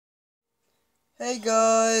Hey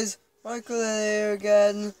guys, Michael here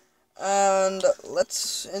again, and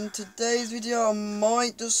in today's video I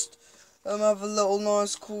might just have a little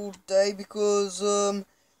nice cool day because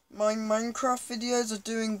my Minecraft videos are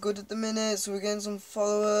doing good at the minute, so we're getting some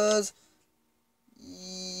followers.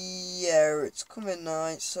 Yeah, it's coming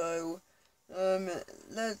night, so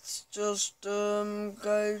let's just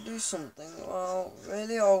go do something. Well,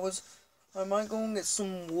 really, I might go and get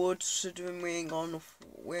some wood, considering we ain't got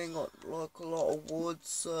like a lot of wood,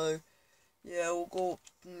 so yeah, we'll go.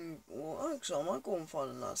 Well, actually, I might go and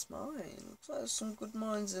find a nice mine. Looks like there's some good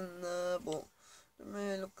mines in there, but don't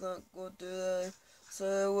really look that good, do they?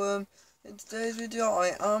 So in today's video,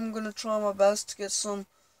 I am gonna try my best to get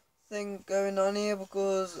something going on here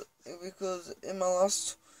because in my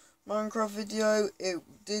last Minecraft video, it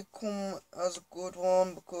did come as a good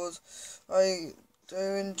one because I do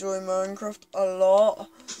enjoy Minecraft a lot.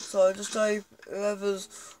 So I just hope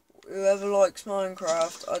whoever likes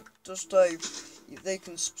Minecraft, I just hope they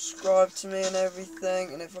can subscribe to me and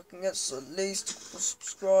everything. And if I can get at least a couple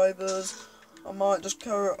subscribers, I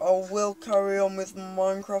will carry on with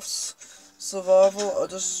Minecraft's survival. I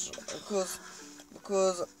just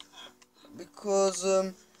because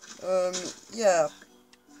yeah,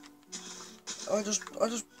 I just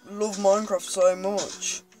love Minecraft so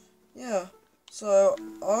much. Yeah, so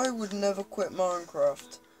I would never quit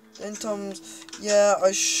Minecraft. Then times, yeah,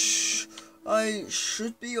 I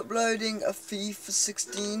should be uploading a FIFA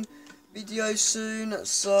 16 video soon.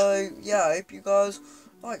 So yeah, I hope you guys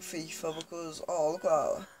like FIFA because look at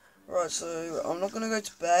that. Right, so I'm not gonna go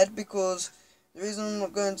to bed because the reason I'm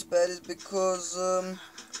not going to bed is because I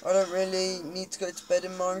don't really need to go to bed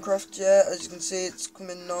in Minecraft yet. As you can see, it's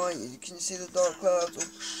coming night. You can see the dark clouds. Oh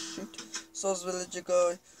shoot, Soul's Villager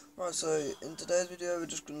guy. Right, so in today's video, we're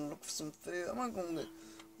just gonna look for some food. I'm not gonna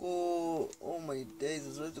go. Oh my days,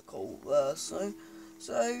 there's loads of coal there. So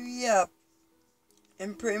yeah.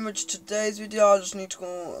 In pretty much today's video, I just need to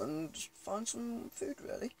go and just find some food,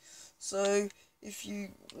 really. So, if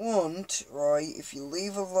you want, right, if you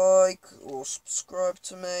leave a like or subscribe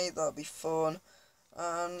to me, that'd be fun.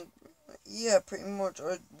 And, yeah, pretty much,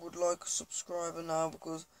 I would like a subscriber now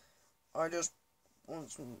because I just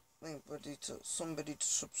want somebody to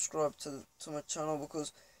subscribe to my channel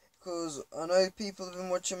because I know people have been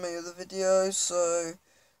watching my other videos, so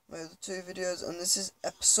my other two videos, and this is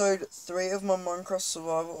episode 3 of my Minecraft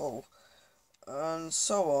survival, and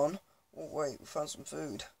so on. Oh wait, we found some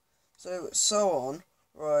food. So on.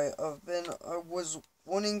 Right, I was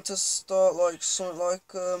wanting to start like some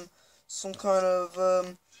kind of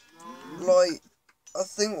like I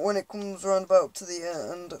think when it comes around about to the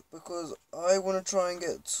end, because I want to try and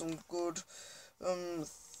get some good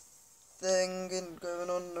thing going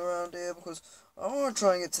on around here because I want to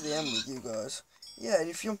try and get to the end with you guys. Yeah, and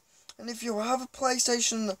if you have a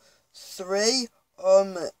PlayStation 3,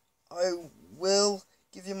 I will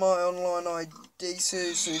give you my online ID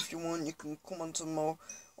soon. So if you want, you can come onto my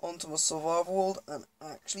survival world and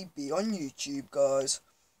actually be on YouTube, guys.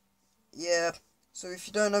 Yeah. So if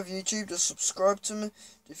you don't have YouTube, just subscribe to me.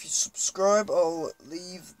 If you subscribe, I'll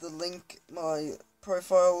leave the link, my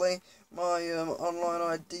profile link, my online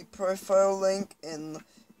ID profile link in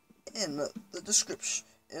the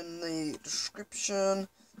description.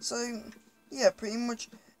 So yeah, pretty much.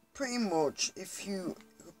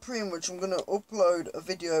 I'm gonna upload a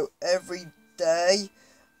video every day,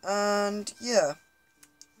 and yeah.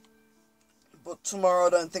 But tomorrow I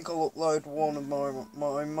don't think I'll upload one of my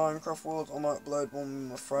Minecraft worlds. I might upload one with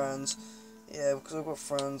my friends. Yeah, because I've got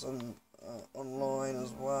friends online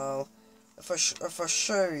as well. If I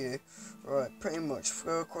show you, right, pretty much, if I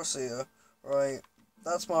go across here, right,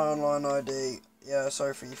 that's my online ID. Yeah,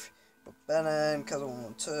 sorry for you. But Ben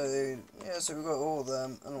Kaz112, yeah, so we've got all of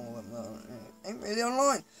them, and all of them that ain't really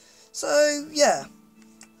online. So, yeah,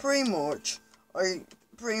 pretty much,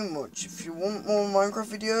 if you want more Minecraft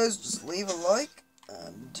videos, just leave a like,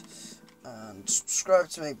 and subscribe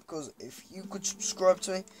to me, because if you could subscribe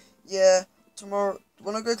to me, yeah, tomorrow,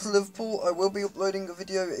 when I go to Liverpool, I will be uploading a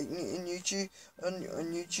video in YouTube,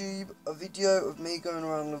 a video of me going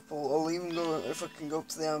around Liverpool. I'll even go, if I can go up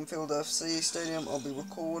to the Anfield FC stadium, I'll be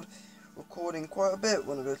recording quite a bit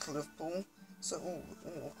when I go to Liverpool. So,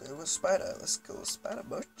 okay, we're spider, let's kill a spider,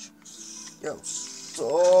 butch. Yo,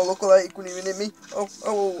 so, look at that, he couldn't even hit me. Look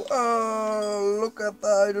at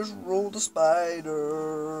that, I just rolled a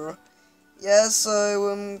spider. Yeah,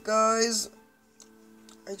 so, guys,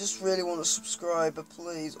 I just really want to subscribe, but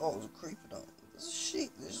please. Oh, there's a creeper down. There's a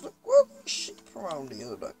sheep. There's like sheep around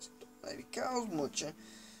here. Like maybe cows much,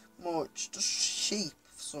 just sheep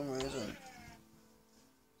for some reason.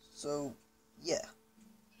 So, yeah.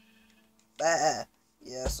 There.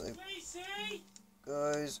 Yeah, so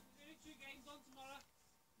guys.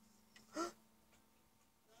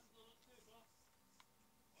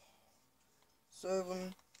 So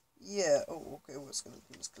yeah. Oh, okay. What's gonna do?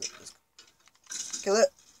 Let's kill it. Let's kill it.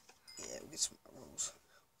 Yeah, we get some arrows.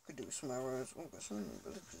 Could do some arrows. Oh, got some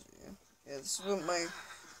villages here. Yeah, this is what my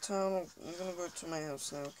town. I'm gonna go to my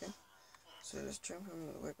house now. Okay. So let's jump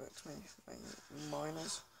on the way back to my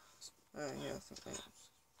miners. Yeah, I think my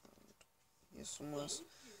here somewhere.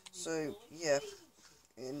 So yeah,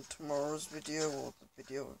 in tomorrow's video or the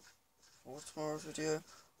video for tomorrow's video,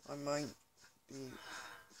 I might be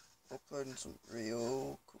uploading some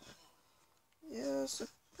real cool. Yeah, so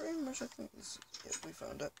pretty much I think this. Yeah, we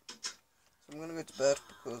found it. So I'm gonna go to bed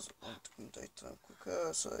because I want to come daytime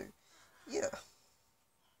quicker. So yeah.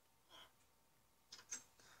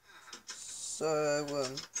 So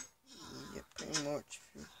yeah, pretty much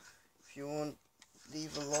if you want,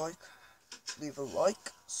 leave a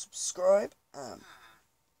like, subscribe, and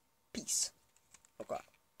peace. Okay,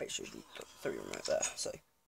 make sure you put 3 right there. So.